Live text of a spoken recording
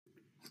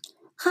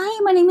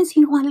Hi, my name is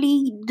Hinghua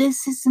Li.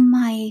 This is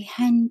my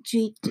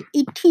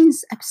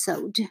 118th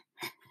episode.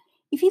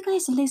 If you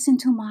guys listen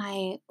to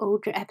my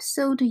older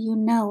episode, you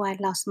know I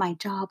lost my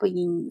job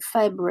in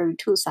February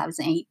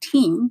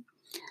 2018.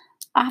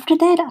 After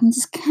that, I'm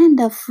just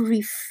kind of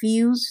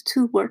refused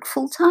to work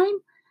full time.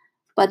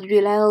 But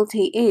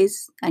reality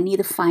is, I need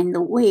to find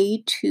a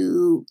way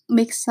to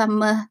make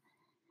some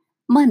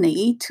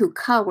money to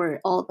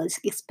cover all those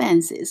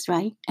expenses,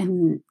 right?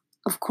 And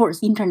of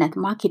course, internet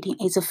marketing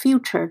is a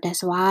future.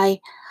 That's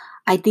why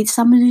I did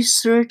some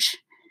research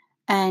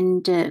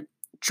and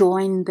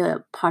joined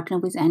the partner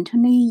with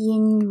Anthony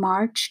in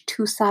March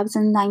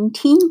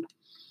 2019.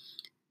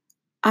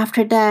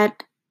 After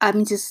that,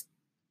 I'm just,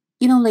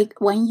 like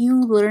when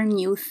you learn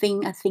new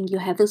thing, I think you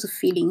have those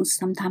feelings.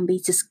 Sometimes we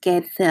just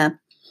get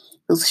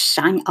those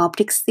shiny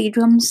object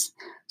syndromes.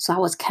 So I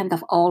was kind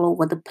of all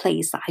over the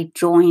place. I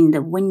joined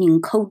the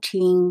winning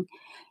coaching,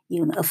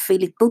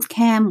 affiliate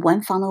bootcamp,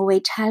 one funnel away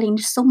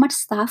challenge, so much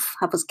stuff.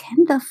 I was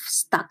kind of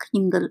stuck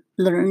in the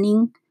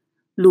learning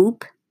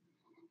loop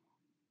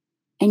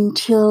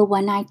until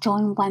when I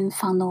joined One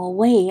Funnel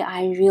Away,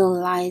 I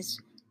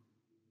realized,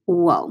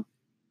 well,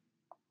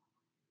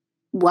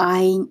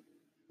 I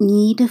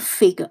need to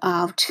figure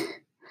out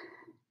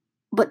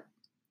but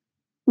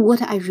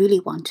what I really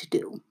want to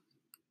do.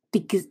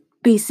 Because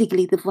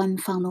basically the One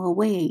Funnel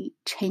Away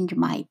changed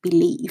my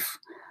belief.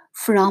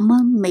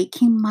 From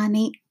making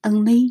money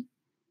only,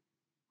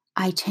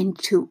 I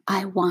changed to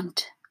I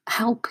want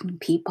helping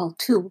people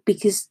too.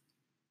 Because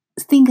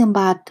thinking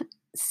about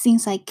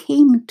since I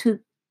came to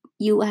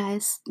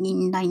US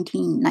in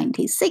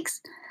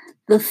 1996,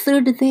 the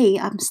third day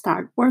I'm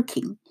start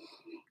working,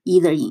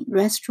 either in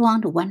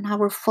restaurant, 1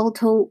 hour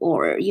photo,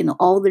 or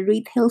all the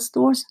retail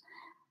stores.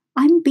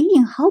 I'm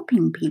being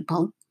helping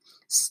people.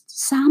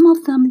 Some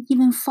of them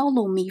even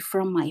follow me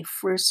from my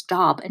first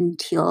job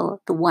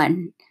until the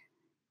one,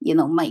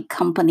 my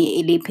company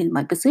eliminated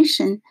my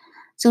position.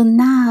 So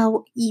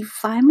now,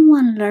 if I'm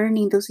one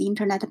learning those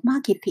internet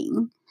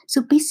marketing,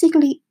 so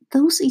basically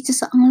those is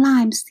just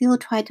online. I'm still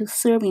try to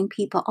serving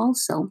people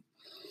also.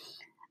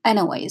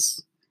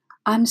 Anyways,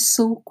 I'm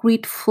so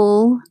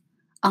grateful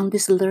on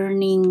this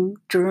learning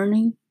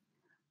journey.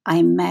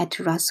 I met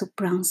Russell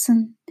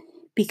Brunson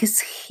because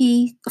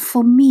he,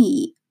 for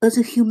me, as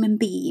a human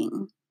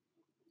being,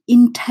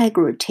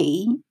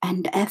 integrity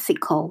and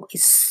ethical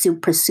is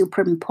super,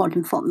 super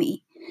important for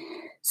me.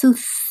 So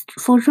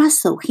for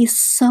Russell, he's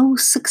so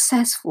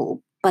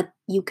successful, but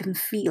you can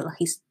feel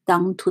he's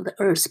down to the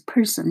earth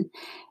person,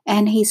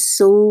 and he's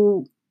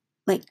so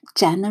like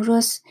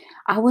generous.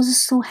 I was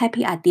so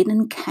happy I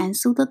didn't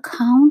cancel the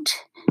account,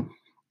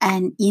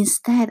 and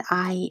instead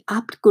I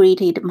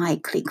upgraded my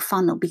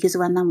ClickFunnels because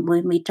when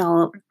we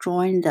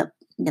joined the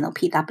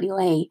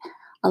PWA,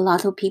 a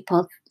lot of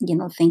people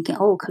thinking,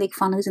 oh,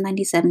 ClickFunnels is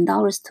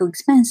 $97 too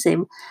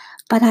expensive,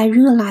 but I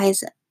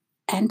realized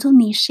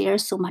Anthony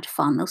shares so much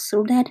funnel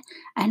through that,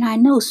 and I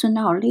know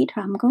sooner or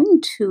later I'm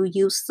going to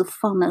use the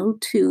funnel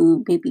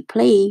to maybe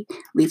play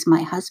with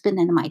my husband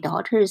and my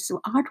daughter's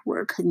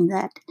artwork in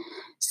that.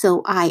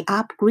 So I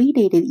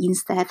upgraded it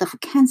instead of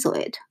cancel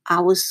it. I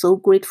was so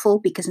grateful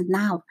because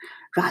now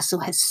Russell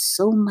has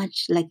so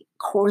much like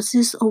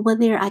courses over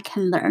there I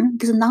can learn,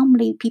 because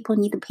normally people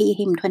need to pay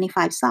him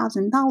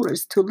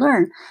 $25,000 to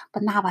learn,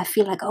 but now I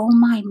feel like, oh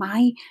my,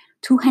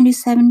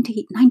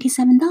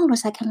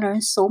 $297 I can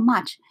learn so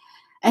much.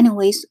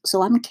 Anyways,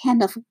 so I'm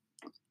kind of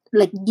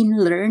like in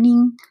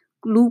learning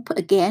loop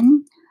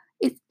again.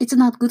 It's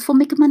not good for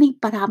making money,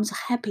 but I'm so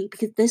happy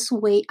because this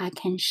way I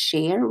can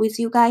share with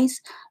you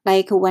guys.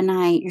 Like when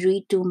I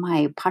redo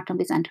my partner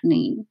with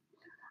Anthony,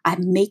 I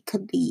make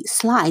the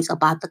slides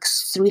about like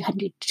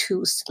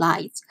 302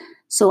 slides.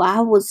 So I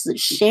was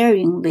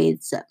sharing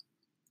with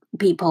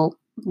people.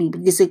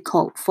 This is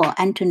called for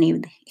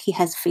Anthony. He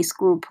has a face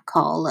group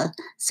called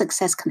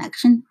Success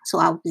Connection. So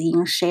I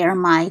will share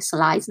my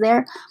slides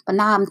there. But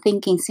now I'm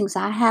thinking, since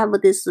I have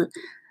this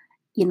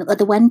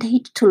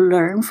advantage to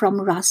learn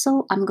from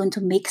Russell, I'm going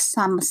to make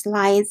some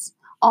slides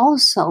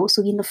also.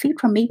 So in the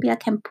future, maybe I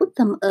can put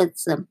them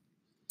as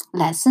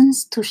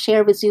lessons to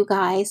share with you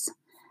guys.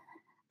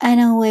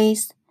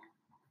 Anyways,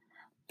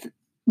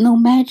 no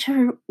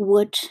matter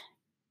what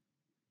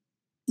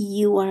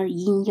you are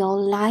in your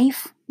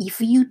life, if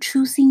you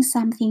choosing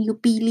something you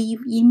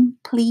believe in,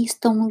 please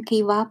don't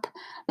give up.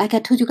 Like I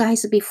told you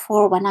guys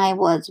before, when I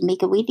was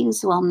making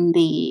videos on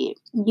the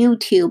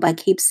YouTube, I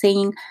keep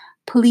saying,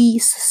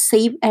 please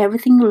save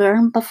everything,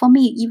 learn. But for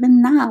me,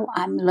 even now,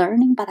 I'm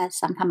learning, but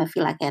sometimes I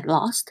feel like I get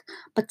lost.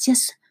 But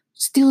just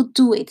still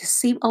do it,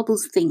 save all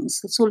those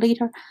things. So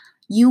later,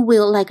 you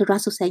will, like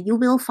Russell said, you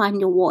will find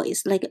your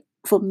voice. Like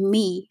for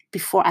me,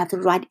 before I have to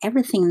write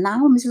everything,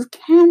 now I'm just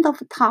kind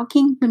of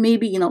talking.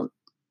 Maybe,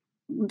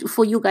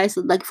 for you guys,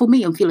 like for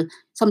me, I feel like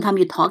sometimes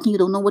you're talking, you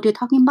don't know what you're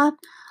talking about,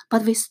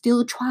 but we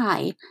still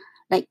try.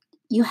 Like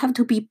you have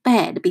to be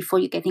bad before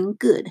you're getting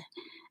good.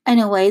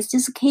 Anyways,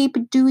 just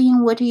keep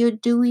doing what you're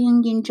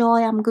doing.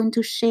 Enjoy. I'm going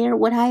to share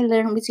what I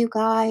learned with you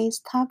guys.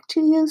 Talk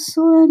to you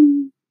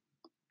soon.